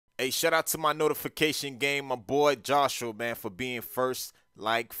Hey, shout out to my notification game, my boy Joshua, man, for being first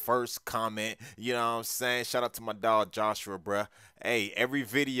like, first comment. You know what I'm saying? Shout out to my dog Joshua, bruh. Hey, every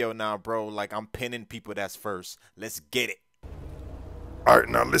video now, bro, like I'm pinning people that's first. Let's get it. Alright,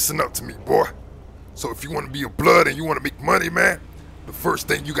 now listen up to me, boy. So if you want to be a blood and you want to make money, man, the first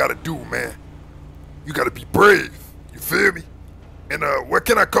thing you gotta do, man, you gotta be brave. You feel me? And what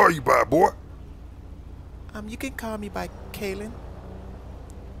can I call you by, boy? You can call me by Kalen.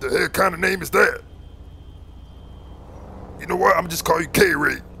 The hell kind of name is that? You know what? I'm just call you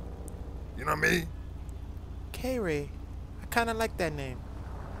K-Ray. You know what I mean? K-Ray. I kinda like that name.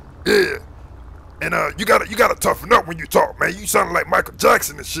 Yeah. And you gotta toughen up when you talk, man. You sound like Michael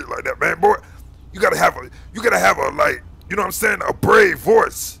Jackson and shit like that, man, boy. You gotta have a like, you know what I'm saying, a brave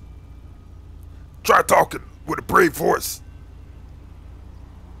voice. Try talking with a brave voice.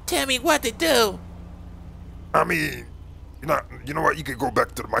 Tell me what to do. I mean, you know what? You can go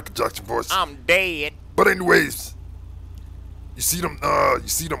back to the Michael Jackson voice. I'm dead. But anyways, you see them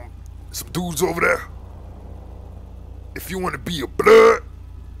some dudes over there. If you want to be a blood,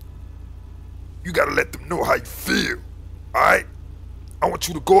 you gotta let them know how you feel. All right? I want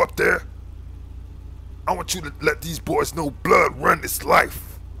you to go up there. I want you to let these boys know blood run this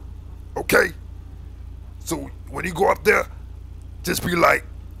life. Okay? So when you go up there, just be like,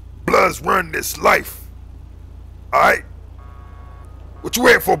 bloods run this life. Alright? What you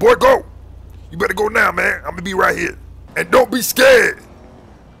waiting for, boy? Go! You better go now, man. I'm gonna be right here. And don't be scared.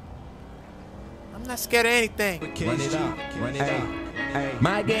 I'm not scared of anything. Run it out, run it out.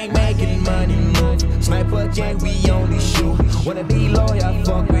 My gang making money move. Sniper gang, we only shoot. Wanna be loyal,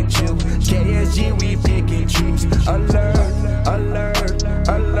 fuck with you. KSG, we pick and choose. Alert, alert,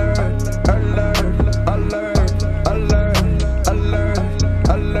 alert, alert, alert, alert, alert,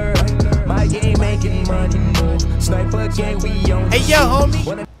 alert. My gang making money move. Sniper gang, we only Hey, yo,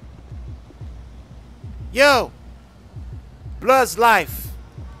 homie. Yo. Blood's life.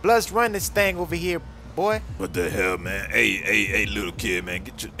 Blood's run this thing over here, boy. What the hell, man? Hey, little kid, man,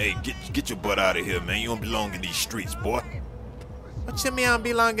 get your butt out of here, man. You don't belong in these streets, boy. What you mean I don't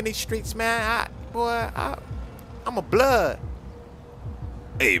belong in these streets, man? I'm a blood.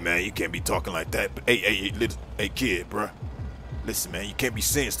 Hey, man, you can't be talking like that. But hey, kid, bruh. Listen, man, you can't be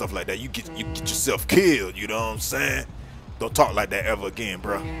saying stuff like that. You get yourself killed. You know what I'm saying? Don't talk like that ever again,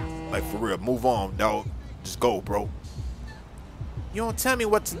 bruh. Like for real, move on, dog. Just go, bro. You don't tell me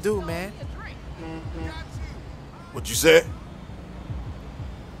what to do, man. What you said?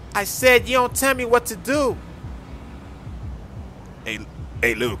 I said you don't tell me what to do. Hey,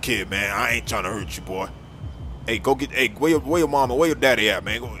 little kid, man, I ain't trying to hurt you, boy. Hey, go get. Hey, where your mama, where your daddy at,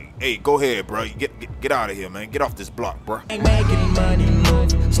 man? Go ahead, bro. Get out of here, man. Get off this block, bro. making money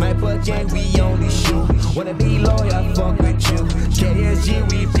move. Sniper gang, we only shoot. Wanna be loyal, fuck with you. KSG,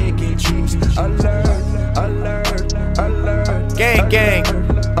 we pick and choose. Alert, alert, alert. Gang.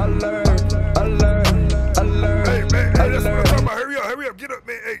 Alert, alert, alert. Hey, man, hey, that's what I'm talking about. Hurry up, get up,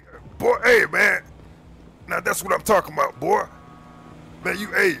 man. Hey, boy, hey, man. Now that's what I'm talking about, boy. Man, you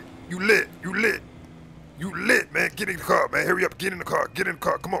lit, man. Get in the car, man. Hurry up, get in the car.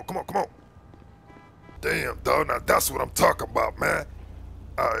 Come on. Damn, dog, now that's what I'm talking about, man.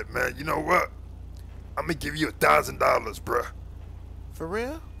 All right, man, you know what? I'm gonna give you $1,000, bruh. For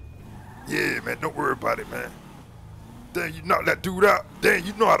real? Yeah, man, don't worry about it, man. Damn, you knocked that dude out. Damn,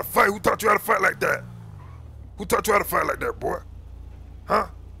 you know how to fight. Who taught you how to fight like that? Who taught you how to fight like that, boy? Huh?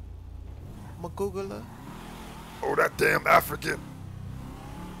 I'm a Googler. Oh, that damn African.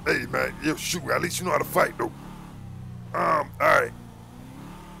 Hey, man, yo, shoot, at least you know how to fight, though. All right.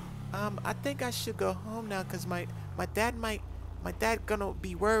 I think I should go home now, cause my dad gonna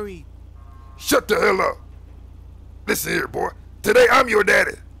be worried. Shut the hell up. Listen here, boy. Today, I'm your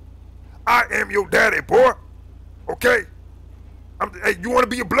daddy. I am your daddy, boy. Okay? Hey, you want to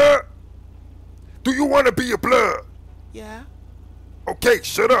be a blood? Do you want to be a blood? Yeah. Okay,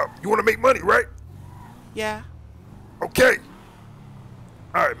 shut up. You want to make money, right? Yeah. Okay.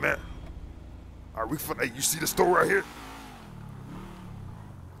 All right, man. All right, hey, you see the store right here?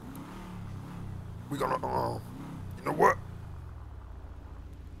 We gonna, you know what?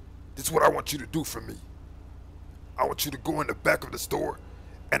 This is what I want you to do for me. I want you to go in the back of the store,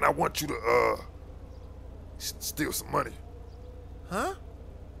 and I want you to, steal some money. Huh?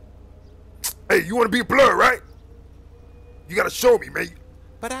 Hey, you want to be a blood, right? You gotta show me, man.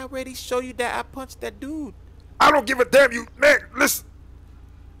 But I already showed you that I punched that dude. I don't give a damn, you, man, listen.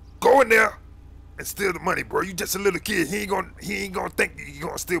 Go in there and steal the money, bro. You just a little kid. He ain't gonna think you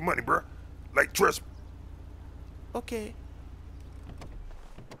gonna steal money, bro. Like, trust me. Okay.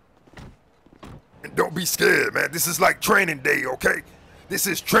 And don't be scared, man. This is like training day, okay? This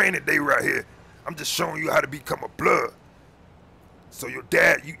is training day right here. I'm just showing you how to become a blood. So your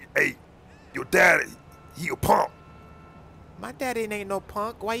dad, your dad, he a punk. My daddy ain't no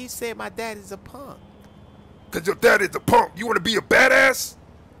punk. Why you say my dad is a punk? Cause your dad is a punk. You wanna be a badass?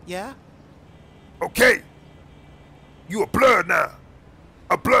 Yeah? Okay. You a blood now.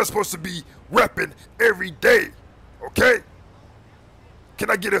 A blood's supposed to be repping every day. Okay? Can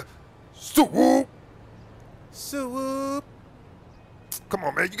I get a swoop? Swoop. Come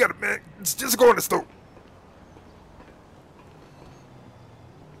on, man. You gotta, man. Just go in the store.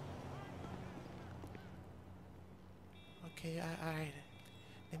 Okay, all right.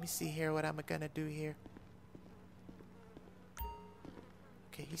 Let me see here what I'm gonna do here.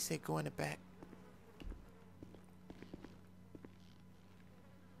 Okay, he said go in the back.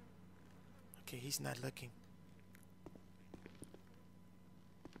 Okay, he's not looking.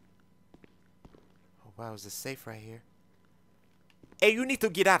 Oh, wow, is it safe right here? Hey, you need to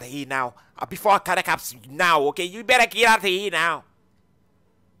get out of here now. Before I call the cops now, okay? You better get out of here now.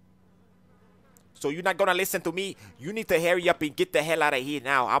 So you're not gonna listen to me? You need to hurry up and get the hell out of here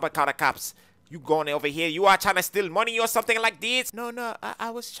now. I'm gonna call the cops. You going over here? You are trying to steal money or something like this? No,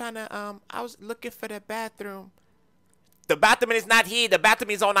 I was trying to, I was looking for the bathroom. The bathroom is not here. The bathroom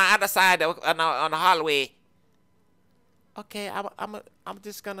is on the other side on the hallway. Okay, I'm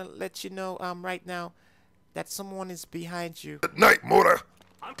just gonna let you know right now that someone is behind you. Good night, Motor.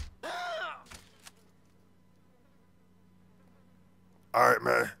 All right,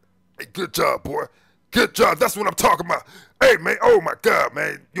 man. Hey, good job, boy. Good job. That's what I'm talking about. Hey, man. Oh, my God,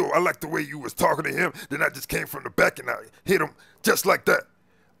 man. Yo, I like the way you was talking to him. Then I just came from the back and I hit him just like that.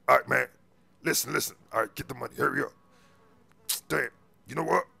 All right, man. Listen. All right, get the money. Hurry up. Damn. You know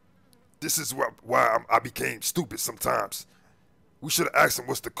what? This is why I became stupid sometimes. We should have asked him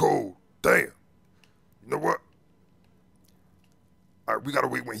what's the code. Damn. You know what? All right, we got to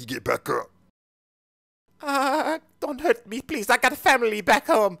wait when he get back up. Don't hurt me, please. I got a family back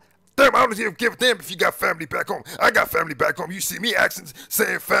home. Damn, I don't even give a damn if you got family back home. I got family back home. You see me actions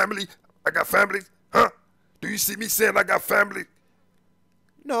saying family? I got family? Huh? Do you see me saying I got family?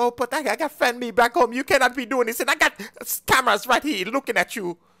 No, but I got family back home. You cannot be doing this. And I got cameras right here looking at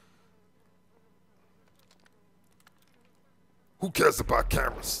you. Who cares about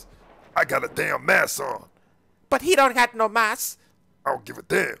cameras? I got a damn mask on. But he don't got no mask. I don't give a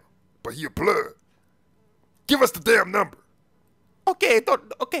damn. But he a blood. Give us the damn number. Okay,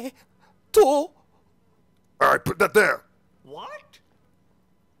 okay. 2. All right, put that down. What?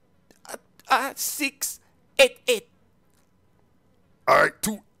 688. All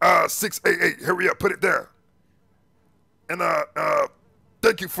right, 688. Hurry up, put it down. And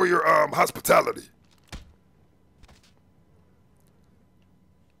thank you for your hospitality.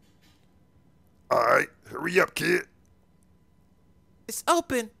 All right, hurry up, kid. It's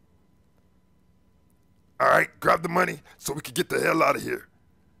open. All right, grab the money so we can get the hell out of here.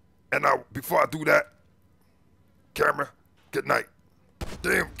 And before I do that, camera, good night.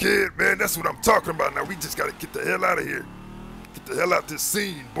 Damn, kid, man, that's what I'm talking about. Now we just gotta get the hell out of here. Get the hell out this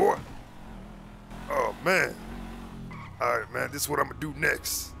scene, boy. Oh man. All right, man, this is what I'm gonna do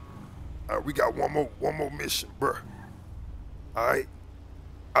next. All right, we got one more mission, bruh. All right.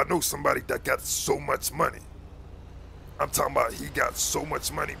 I know somebody that got so much money. I'm talking about he got so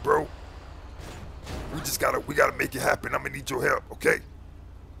much money, bro. We gotta make it happen. I'm gonna need your help, okay?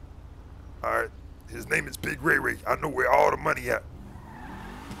 All right. His name is Big Ray Ray. I know where all the money at.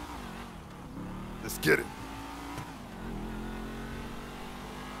 Let's get it.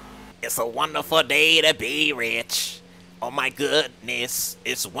 It's a wonderful day to be rich. Oh my goodness,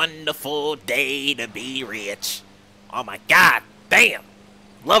 it's a wonderful day to be rich. Oh my God, damn.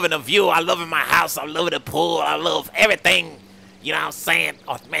 Loving the view, I love my house, I love the pool, I love everything. You know what I'm saying?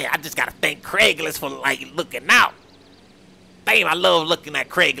 Oh man, I just gotta thank Craigslist for like looking out. Damn, I love looking at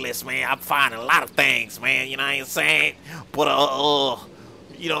Craigslist, man. I'm finding a lot of things, man. You know what I'm saying? But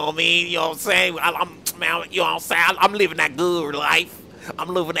you know what I mean? You know what I'm saying? Man, you know what I'm saying? I'm living that good life. I'm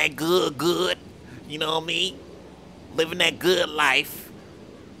living that good. You know what I mean? Living that good life.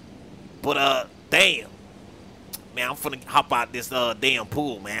 But damn. Man, I'm finna hop out this damn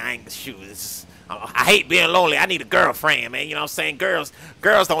pool, man. I ain't shoot. I hate being lonely. I need a girlfriend, man. You know what I'm saying? Girls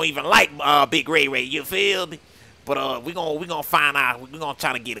don't even like Big Ray Ray. You feel me? But we gonna find out. We gonna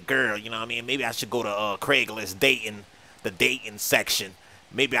try to get a girl. You know what I mean? Maybe I should go to Craigslist the dating section.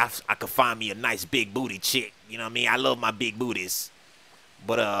 Maybe I could find me a nice big booty chick. You know what I mean? I love my big booties.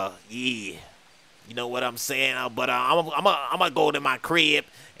 But yeah, you know what I'm saying? But I'm gonna go to my crib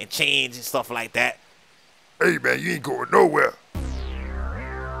and change and stuff like that. Hey man, you ain't going nowhere.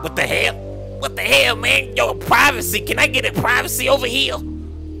 What the hell? What the hell, man? Yo, privacy. Can I get a privacy over here?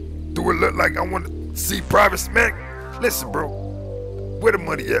 Do it look like I want to see privacy, man? Listen, bro. Where the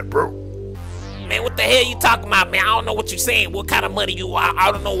money at, bro? Man, what the hell you talking about, man? I don't know what you saying. What kind of money you are?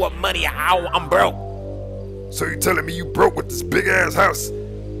 I don't know what money. I'm broke. So you telling me you broke with this big ass house?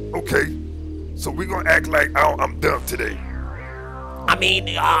 Okay. So we gonna act like I'm dumb today. I mean,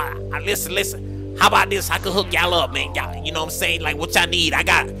 listen. How about this? I could hook y'all up, man. Y'all, you know what I'm saying? Like what y'all need. I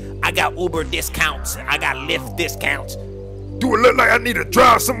got Uber discounts. I got Lyft discounts. Do it look like I need to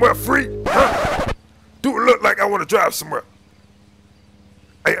drive somewhere free? Huh? Do it look like I want to drive somewhere?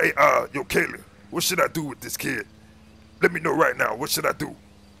 Hey, yo, Kayla, what should I do with this kid? Let me know right now. What should I do?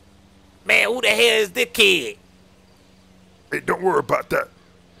 Man, who the hell is this kid? Hey, don't worry about that.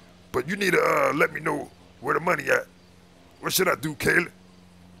 But you need to let me know where the money at. What should I do, Kayla?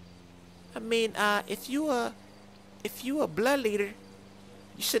 I mean, if you a blood leader,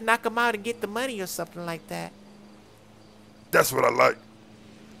 you should knock him out and get the money or something like that. That's what I like.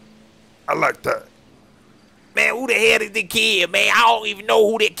 I like that. Man, who the hell is the kid, man? I don't even know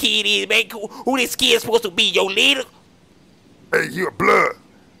who that kid is, man. Who this kid supposed to be, your leader? Hey, you a blood.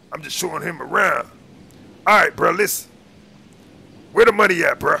 I'm just showing him around. All right, bro, listen. Where the money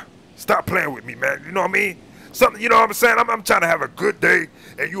at, bro? Stop playing with me, man. You know what I mean? Something, you know what I'm saying? I'm trying to have a good day,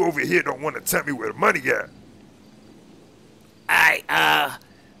 and you over here don't want to tell me where the money at. Alright,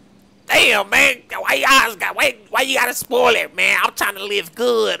 damn, man. Why you gotta spoil it, man? I'm trying to live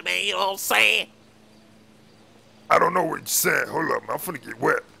good, man. You know what I'm saying? I don't know what you're saying. Hold up, man. I'm finna get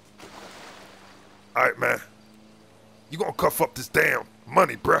wet. All right, man. You gonna cuff up this damn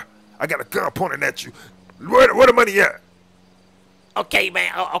money, bruh. I got a gun pointing at you. Where the money at? Okay,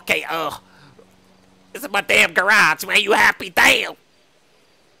 man. Okay, this is my damn garage, man. You happy? Damn.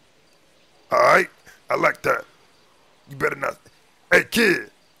 All right. I like that. You better not. Hey,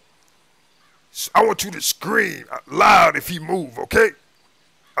 kid. I want you to scream loud if he move, okay?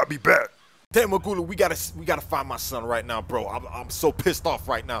 I'll be back. Damn, Magula, we gotta find my son right now, bro. I'm so pissed off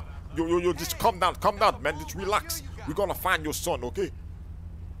right now. Yo, just calm down, man. Just relax. We're gonna find your son, okay?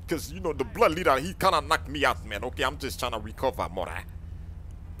 Cause you know the blood leader, he kind of knocked me out, man. Okay, I'm just trying to recover more.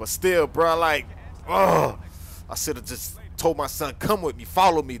 But still, bro, like, I should have just told my son, come with me,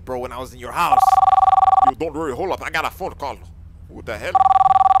 follow me, bro, when I was in your house. Yo, don't worry, hold up, I got a phone call. Who the hell?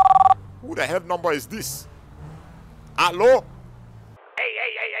 Who the hell number is this? Hello? Hey,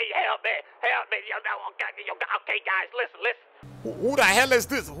 help me. Okay, guys, listen. Who the hell is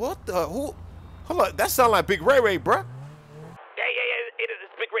this? What the? Who? Hold on, that sound like Big Ray, bro. Yeah, it is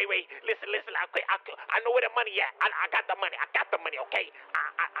Big Ray. Listen, I know where the money at. I got the money, okay?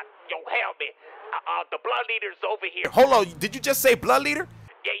 Yo, help me. The blood leader's over here. Hold on, did you just say blood leader?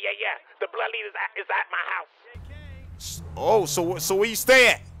 Yeah. The blood leader is at my house. Oh, so where you stay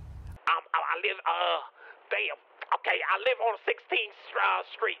at? I live, damn. Okay, I live on 16th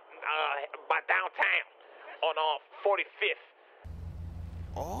Street, by downtown, on 45th.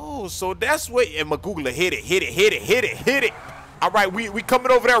 Oh, so that's what. And Magula, hit it. All right, we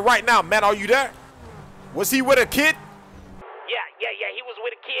coming over there right now, man. Are you there? Was he with a kid? Yeah. He was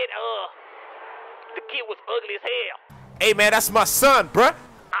with a kid. The kid was ugly as hell. Hey, man, that's my son, bruh.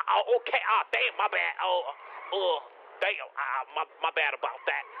 Okay. Damn, my bad. Damn. My bad about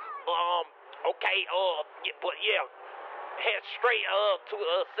that. Okay. But yeah, head straight to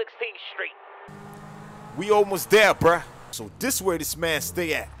 16th Street. We almost there, bruh. So this where this man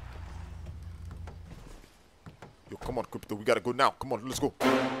stay at. Yo, come on, Crypto. We gotta go now. Come on, let's go.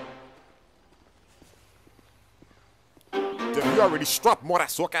 Damn, you already strapped, Mora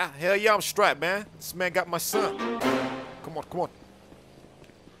Soka. Hell yeah, I'm strapped, man. This man got my son. Come on.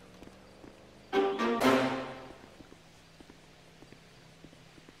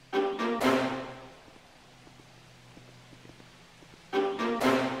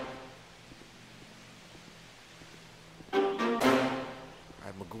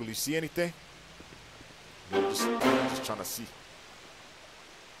 Magula, you see anything? No, just trying to see.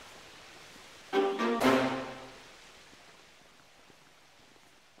 I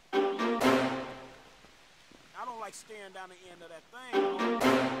don't like staring down the end of that thing.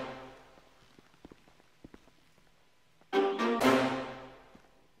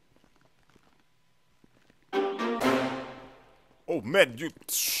 Oh man, you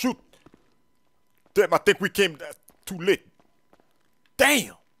shoot. Damn, I think we came too late.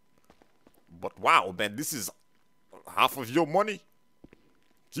 Damn. But wow, man, this is half of your money.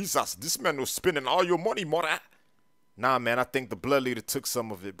 Jesus, this man was spending all your money, Mora. Nah, man, I think the blood leader took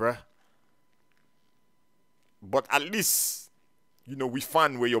some of it, bruh. But at least, you know, we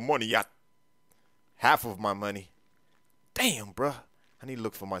find where your money at. Half of my money. Damn, bruh. I need to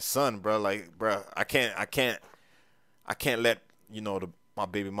look for my son, bro. Like, bro, I can't let, you know, my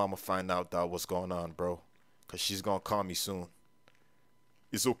baby mama find out what's going on, bro. Cause she's gonna call me soon.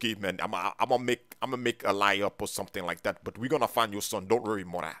 It's okay, man. I'm gonna make a lie up or something like that. But we're gonna find your son. Don't worry,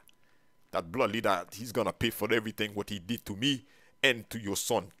 Mora. That blood leader, he's gonna pay for everything what he did to me and to your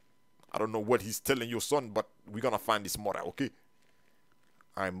son. I don't know what he's telling your son, but we're gonna find this Mora, okay?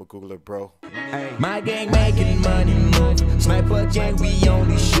 Alright, Magoola, bro. My gang making money move. Sniper gang, we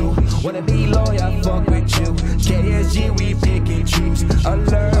only shoot. Wanna be loyal, fuck with you. KSG, we picking choose.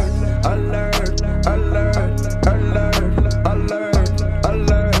 Alert, alert, alert, alert, alert,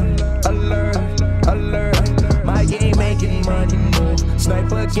 alert, alert, alert. My gang making money move.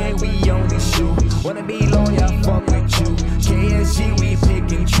 Sniper gang, we only shoot. Wanna be loyal, fuck with you. KSG,